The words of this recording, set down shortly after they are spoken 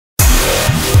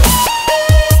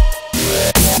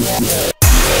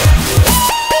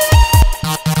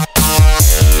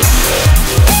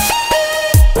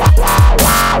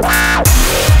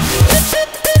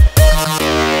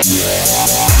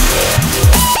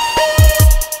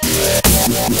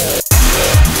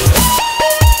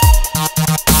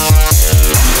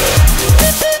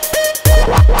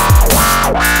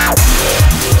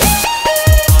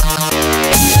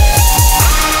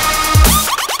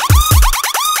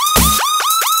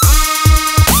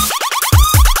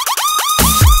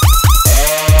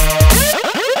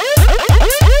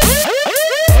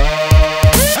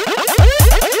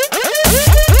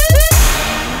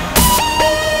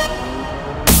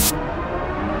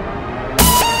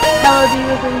Hello,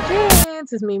 divas and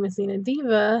gents. It's me, Messina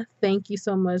Diva. Thank you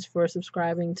so much for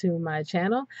subscribing to my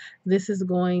channel. This is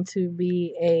going to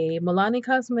be a Milani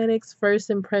Cosmetics first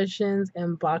impressions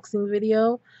unboxing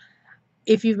video.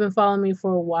 If you've been following me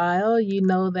for a while, you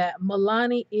know that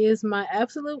Milani is my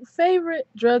absolute favorite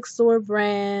drugstore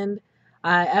brand.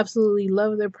 I absolutely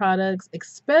love their products,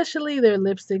 especially their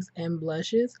lipsticks and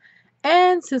blushes.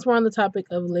 And since we're on the topic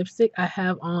of lipstick, I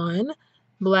have on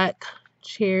Black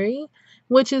Cherry,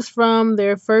 which is from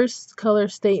their first color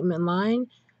statement line,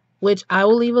 which I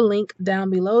will leave a link down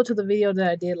below to the video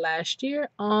that I did last year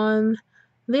on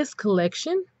this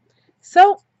collection.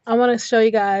 So I want to show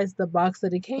you guys the box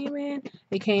that it came in.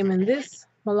 It came in this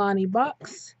Milani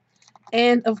box.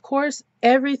 And of course,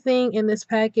 everything in this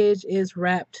package is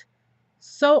wrapped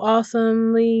so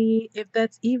awesomely, if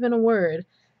that's even a word.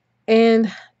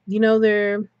 And you know,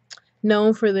 they're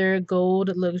known for their gold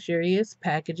luxurious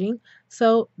packaging.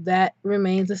 So that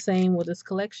remains the same with this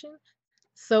collection.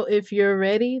 So if you're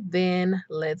ready, then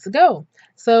let's go.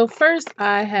 So first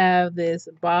I have this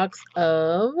box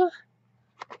of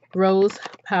rose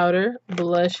powder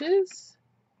blushes.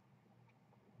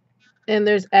 And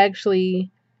there's actually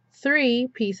 3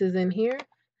 pieces in here.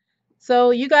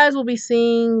 So you guys will be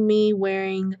seeing me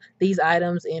wearing these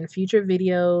items in future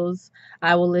videos.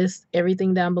 I will list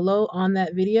everything down below on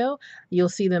that video. You'll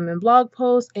see them in blog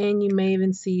posts and you may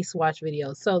even see swatch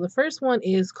videos. So the first one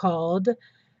is called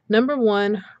number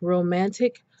 1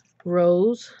 Romantic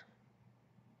Rose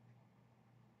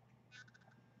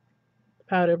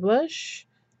Powder Blush.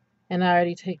 And I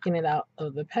already taken it out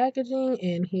of the packaging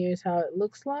and here's how it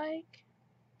looks like.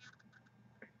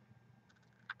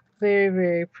 Very,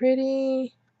 very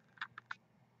pretty.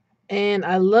 And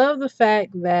I love the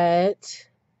fact that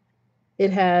it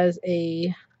has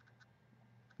a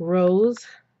rose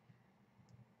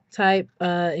type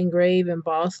engraved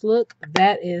embossed look.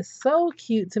 That is so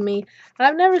cute to me.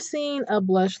 I've never seen a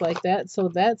blush like that, so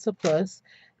that's a plus.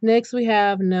 Next we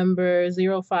have number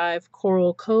 05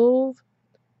 Coral Cove,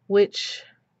 which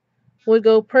would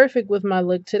go perfect with my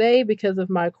look today because of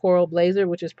my coral blazer,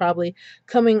 which is probably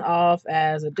coming off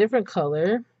as a different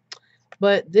color.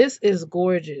 But this is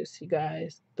gorgeous, you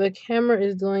guys. The camera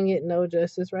is doing it no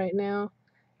justice right now.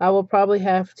 I will probably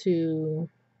have to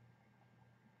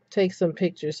take some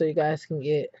pictures so you guys can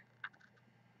get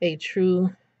a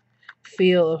true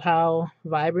feel of how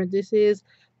vibrant this is.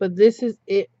 But this is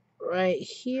it right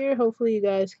here. Hopefully you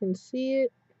guys can see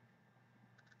it.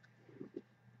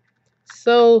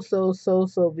 So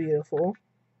beautiful.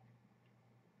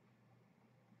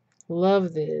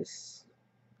 Love this.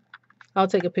 I'll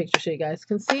take a picture so you guys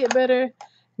can see it better.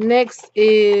 Next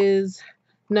is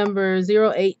number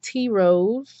 08 Tea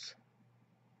Rose.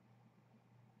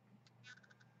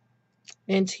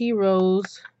 And Tea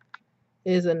Rose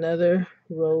is another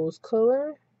rose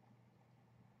color.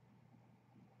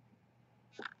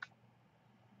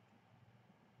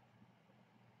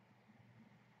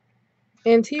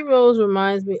 And Tea Rose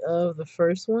reminds me of the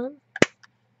first one.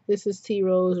 This is Tea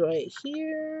Rose right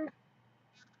here.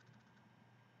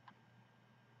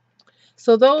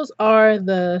 So those are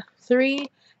the 3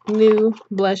 new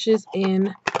blushes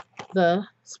in the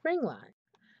spring line.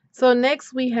 So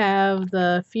next we have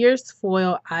the Fierce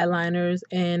Foil Eyeliners,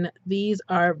 and these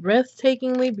are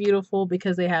breathtakingly beautiful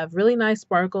because they have really nice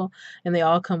sparkle and they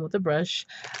all come with a brush.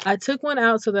 I took one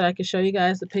out so that I could show you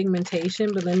guys the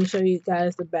pigmentation, but let me show you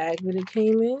guys the bag that it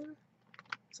came in.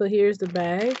 So here's the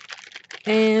bag,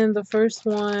 and the first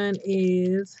one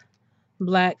is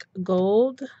black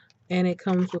gold, and it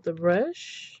comes with a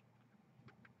brush.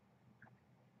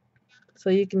 So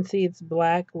you can see it's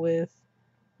black with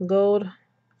gold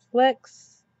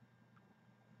flecks.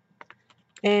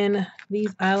 And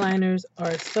these eyeliners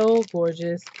are so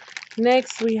gorgeous.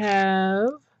 Next we have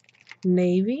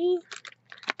navy.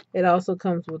 It also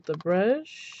comes with the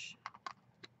brush.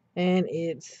 And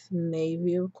it's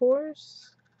navy, of course.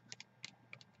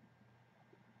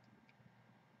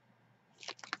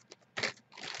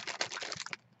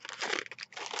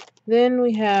 Then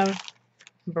we have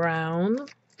brown.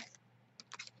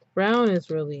 Brown is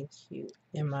really cute,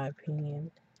 in my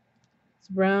opinion. It's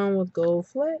brown with gold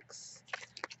flecks.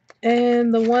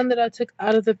 And the one that I took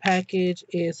out of the package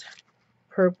is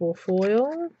purple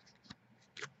foil.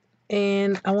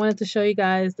 And I wanted to show you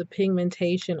guys the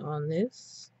pigmentation on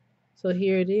this. So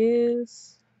here it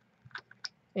is.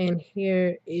 And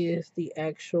here is the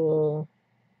actual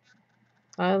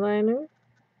eyeliner.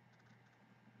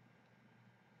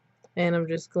 And I'm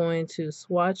just going to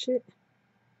swatch it.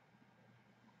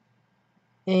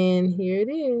 And here it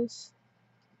is.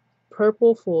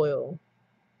 Purple foil.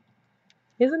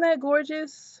 Isn't that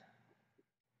gorgeous?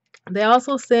 They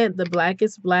also sent the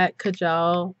Blackest Black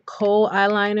Kajal Kohl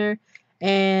eyeliner,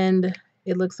 and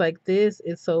it looks like this.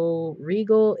 It's so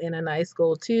regal in a nice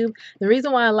gold tube. The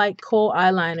reason why I like Kohl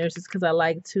eyeliners is because I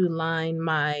like to line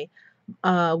my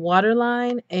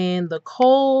waterline, and the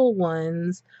Kohl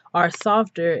ones are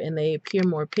softer and they appear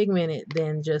more pigmented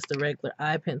than just a regular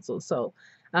eye pencil. So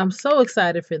I'm so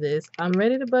excited for this. I'm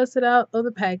ready to bust it out of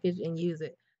the package and use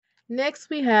it. Next,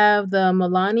 we have the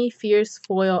Milani Fierce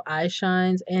Foil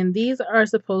Eyeshines, and these are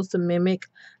supposed to mimic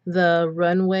the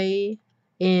runway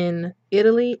in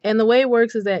Italy. And the way it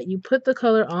works is that you put the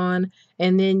color on,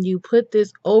 and then you put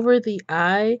this over the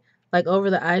eye, like over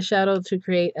the eyeshadow, to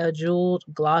create a jeweled,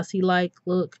 glossy-like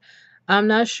look. I'm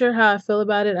not sure how I feel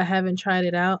about it. I haven't tried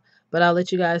it out, but I'll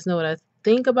let you guys know what I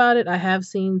think about it. I have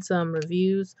seen some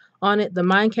reviews on it.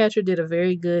 TheMindCatcher did a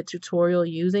very good tutorial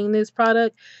using this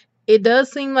product. It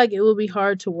does seem like it will be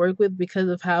hard to work with because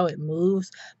of how it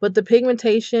moves, but the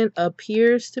pigmentation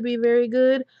appears to be very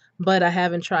good, but I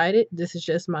haven't tried it. This is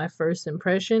just my first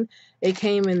impression. It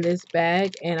came in this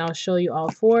bag, and I'll show you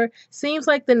all four. Seems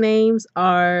like the names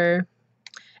are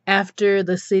after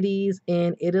the cities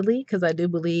in Italy, because I do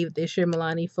believe this year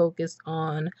Milani focused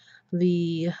on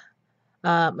the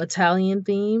Italian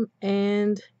theme.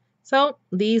 And so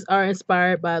these are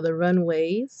inspired by the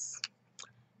runways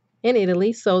in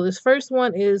Italy. So this first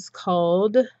one is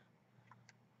called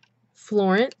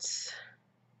Florence.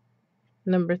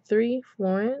 Number 3,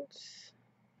 Florence.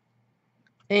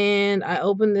 And I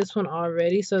opened this one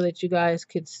already so that you guys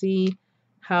could see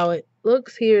how it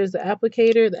looks. Here is the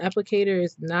applicator. The applicator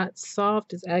is not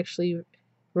soft. It's actually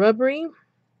rubbery.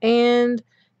 And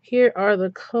here are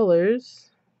the colors.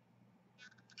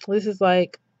 This is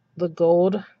like the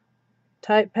gold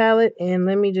type palette, and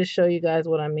let me just show you guys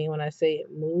what I mean when I say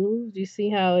it moves. You see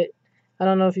how it, I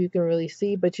don't know if you can really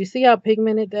see, but you see how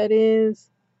pigmented that is?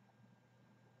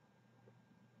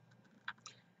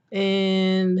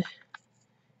 And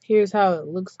here's how it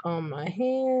looks on my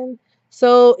hand.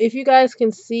 So if you guys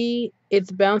can see,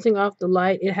 it's bouncing off the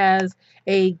light. It has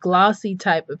a glossy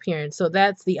type appearance. So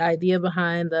that's the idea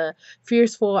behind the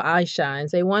Fierce Foil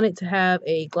Eyeshines. They wanted to have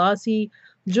a glossy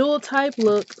jewel type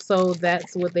look, so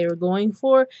that's what they were going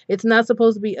for. It's not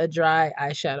supposed to be a dry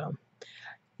eyeshadow.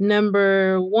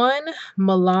 Number 1,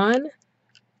 Milan,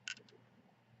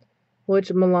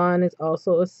 which Milan is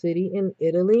also a city in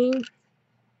Italy.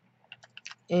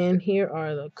 And here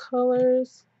are the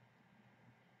colors.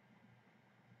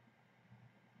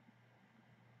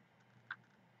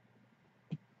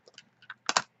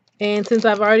 And since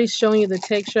I've already shown you the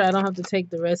texture, I don't have to take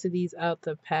the rest of these out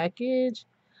the package.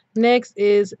 Next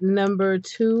is number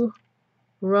 2,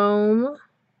 Rome.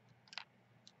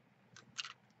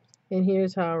 And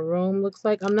here's how Rome looks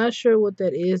like. I'm not sure what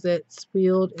that is that's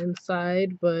spilled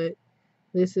inside, but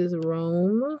this is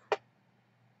Rome.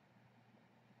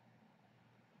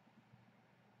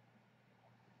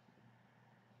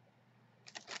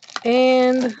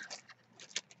 And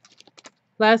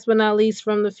last but not least,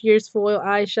 from the Fierce Foil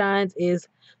Eyeshines is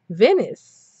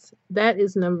Venice. That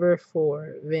is number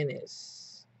 4,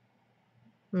 Venice.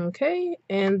 Okay,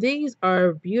 and these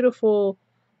are beautiful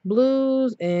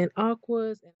blues and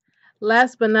aquas.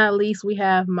 Last but not least, we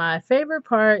have my favorite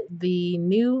part, the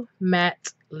new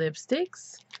matte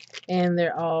lipsticks. And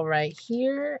they're all right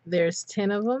here. There's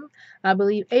 10 of them. I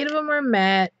believe 8 of them are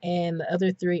matte, and the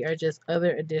other 3 are just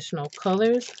other additional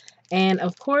colors. And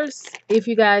of course, if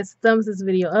you guys thumbs this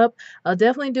video up, I'll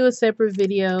definitely do a separate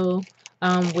video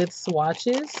with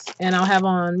swatches, and I'll have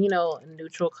on, you know, a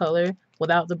neutral color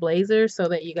without the blazer so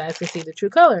that you guys can see the true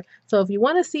color. So if you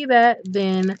want to see that,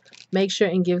 then make sure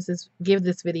and give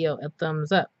this video a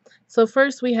thumbs up. So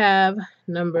first we have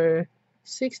number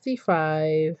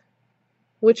 65,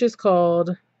 which is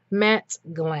called Matte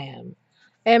Glam.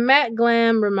 And Matte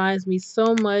Glam reminds me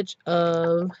so much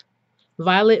of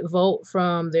Violet Volt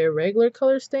from their regular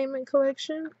color statement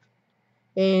collection.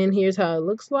 And here's how it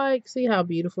looks like. See how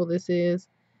beautiful this is.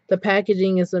 The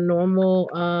packaging is a normal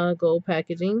gold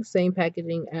packaging, same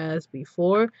packaging as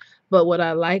before. But what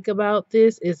I like about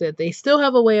this is that they still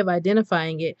have a way of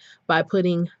identifying it by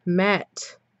putting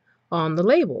matte on the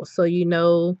label. So you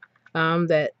know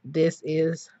that this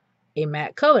is a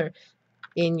matte color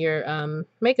in your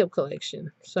makeup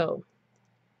collection. So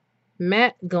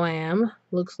Matte Glam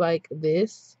looks like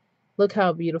this. Look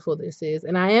how beautiful this is.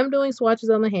 And I am doing swatches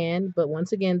on the hand, but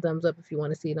once again, thumbs up if you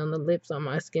want to see it on the lips on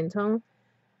my skin tone.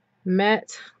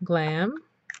 Matte Glam.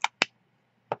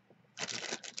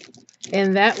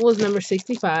 And that was number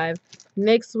 65.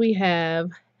 Next we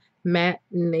have Matte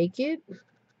Naked.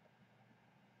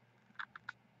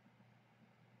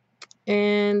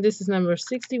 And this is number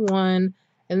 61.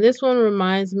 And this one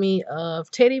reminds me of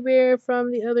Teddy Bear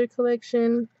from the other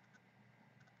collection.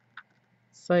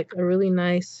 It's like a really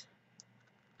nice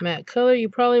matte color. You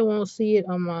probably won't see it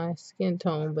on my skin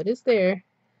tone, but it's there.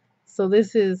 So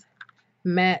this is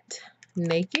Matte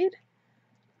Naked.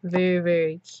 Very,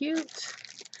 very cute.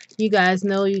 You guys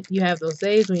know you have those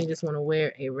days when you just want to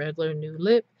wear a regular new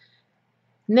lip.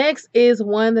 Next is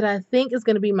one that I think is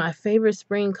going to be my favorite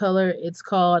spring color. It's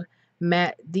called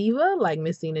Matte Diva, like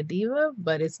Messina Diva,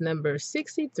 but it's number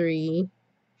 63,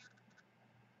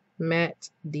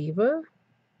 Matte Diva.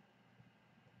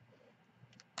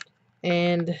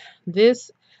 And this,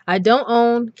 I don't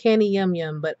own Candy Yum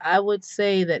Yum, but I would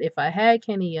say that if I had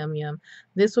Candy Yum Yum,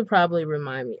 this would probably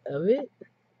remind me of it.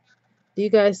 Do you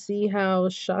guys see how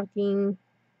shocking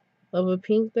of a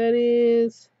pink that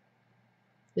is?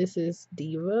 This is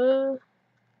Diva.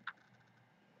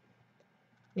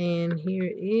 And here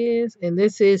it is. And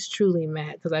this is truly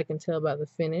matte because I can tell by the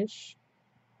finish.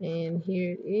 And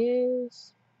here it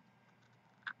is.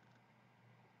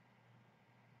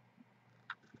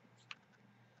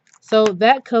 So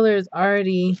that color is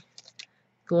already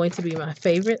going to be my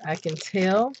favorite. I can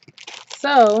tell.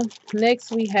 So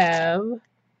next we have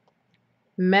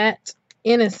Matte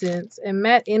Innocence. And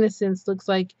Matte Innocence looks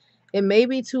like it may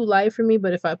be too light for me,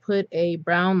 but if I put a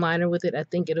brown liner with it, I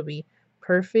think it'll be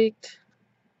perfect.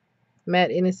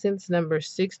 Matte Innocence number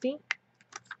 60.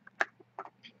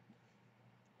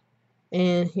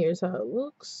 And here's how it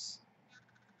looks.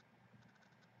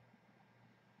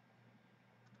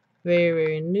 Very,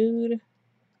 very nude.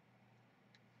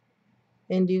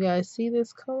 And do you guys see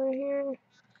this color here?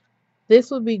 This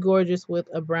would be gorgeous with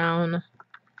a brown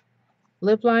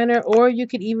lip liner, or you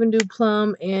could even do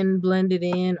plum and blend it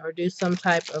in, or do some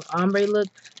type of ombre look.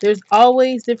 There's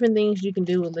always different things you can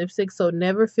do with lipstick, so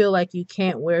never feel like you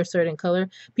can't wear a certain color.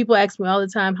 People ask me all the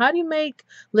time, how do you make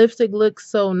lipstick look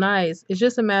so nice? It's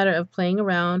just a matter of playing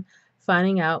around,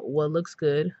 finding out what looks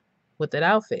good with that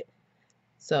outfit.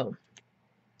 So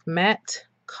Matte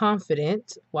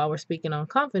Confident, while we're speaking on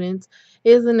confidence,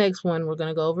 is the next one we're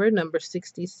going to go over. Number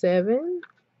 67,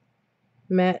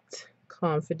 Matte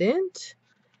Confident.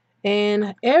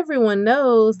 And everyone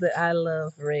knows that I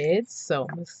love red, so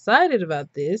I'm excited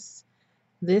about this.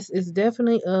 This is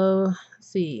definitely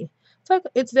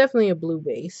it's definitely a blue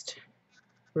based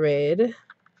red,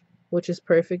 which is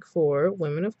perfect for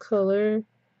women of color,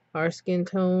 our skin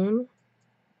tone.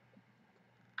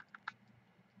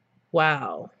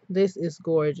 Wow, this is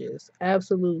gorgeous.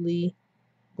 Absolutely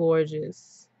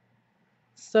gorgeous.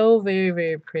 So very,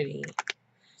 very pretty.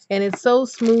 And it's so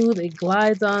smooth. It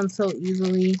glides on so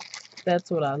easily.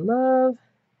 That's what I love.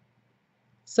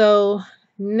 So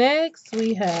next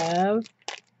we have,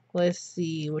 let's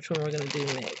see which one we're going to do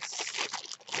next.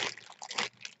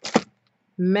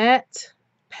 Matte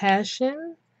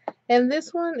Passion. And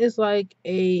this one is like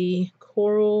a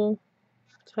coral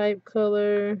type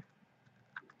color.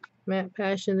 Matte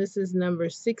Passion. This is number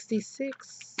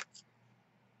 66.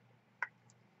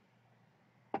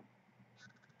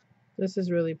 This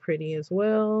is really pretty as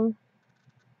well.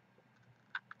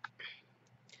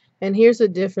 And here's the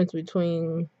difference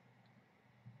between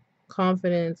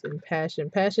Confidence and Passion.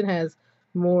 Passion has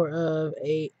more of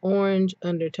a orange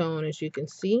undertone, as you can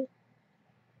see.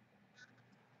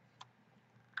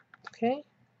 Okay.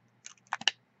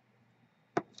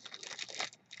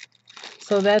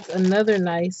 So that's another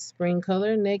nice spring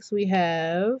color. Next we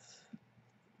have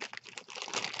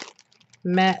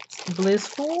Matte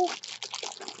Blissful.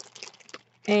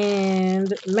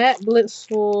 And Matte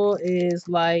Blissful is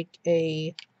like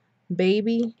a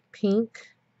baby pink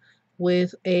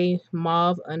with a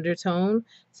mauve undertone.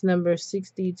 It's number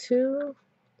 62.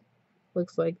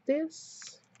 Looks like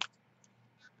this.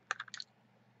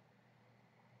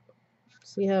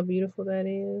 See how beautiful that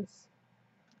is?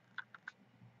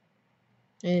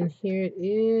 And here it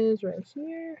is right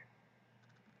here.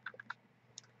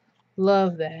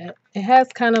 Love that. It has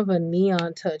kind of a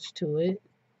neon touch to it.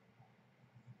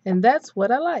 And that's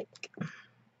what I like.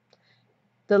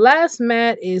 The last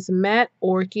matte is Matte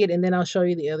Orchid, and then I'll show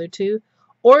you the other two.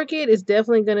 Orchid is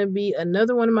definitely going to be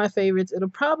another one of my favorites. It'll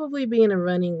probably be in a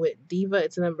running with Diva.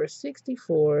 It's number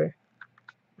 64.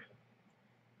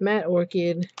 Matte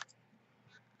Orchid.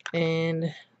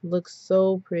 And looks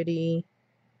so pretty.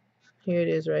 Here it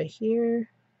is right here.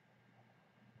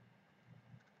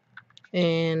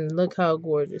 And look how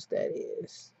gorgeous that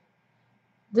is.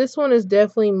 This one is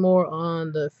definitely more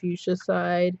on the fuchsia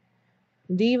side.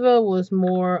 Diva was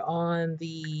more on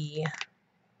the...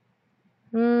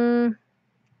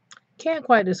 can't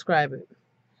quite describe it.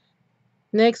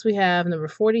 Next we have number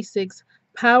 46,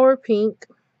 Power Pink.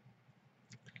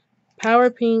 Power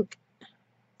Pink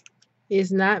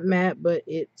It's not matte, but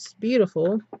it's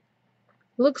beautiful.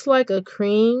 Looks like a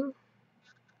cream.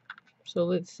 So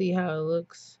let's see how it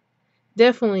looks.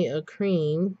 Definitely a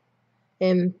cream.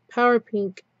 And Power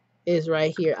Pink is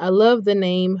right here. I love the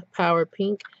name Power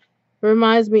Pink.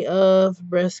 Reminds me of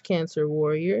breast cancer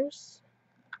warriors.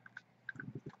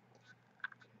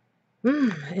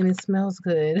 And it smells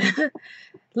good.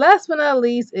 Last but not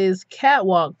least is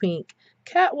Catwalk Pink.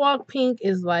 Catwalk Pink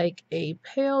is like a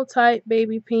pale type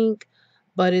baby pink,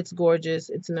 but it's gorgeous.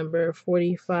 It's number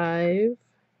 45.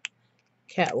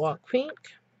 Catwalk Pink.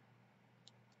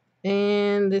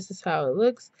 And this is how it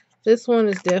looks. This one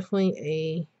is definitely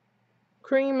a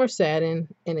cream or satin,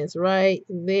 and it's right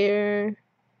there.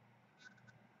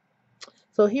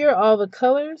 So here are all the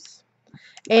colors.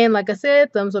 And like I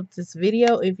said, thumbs up this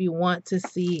video if you want to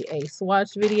see a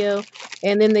swatch video.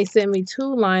 And then they sent me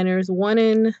 2 liners, one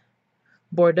in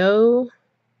Bordeaux,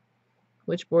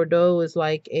 which Bordeaux is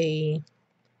like a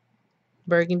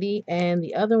burgundy, and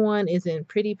the other one is in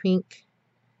Pretty Pink,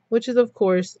 which is of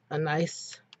course a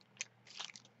nice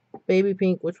baby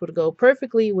pink, which would go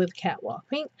perfectly with Catwalk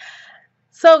Pink.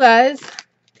 So guys,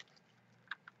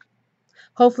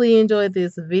 hopefully you enjoyed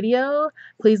this video.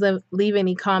 Please leave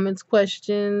any comments,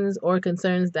 questions, or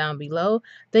concerns down below.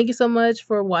 Thank you so much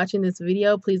for watching this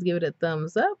video. Please give it a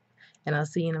thumbs up, and I'll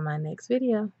see you in my next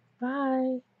video.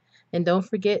 Bye. And don't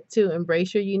forget to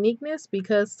embrace your uniqueness,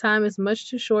 because time is much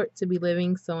too short to be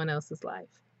living someone else's life.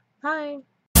 Bye.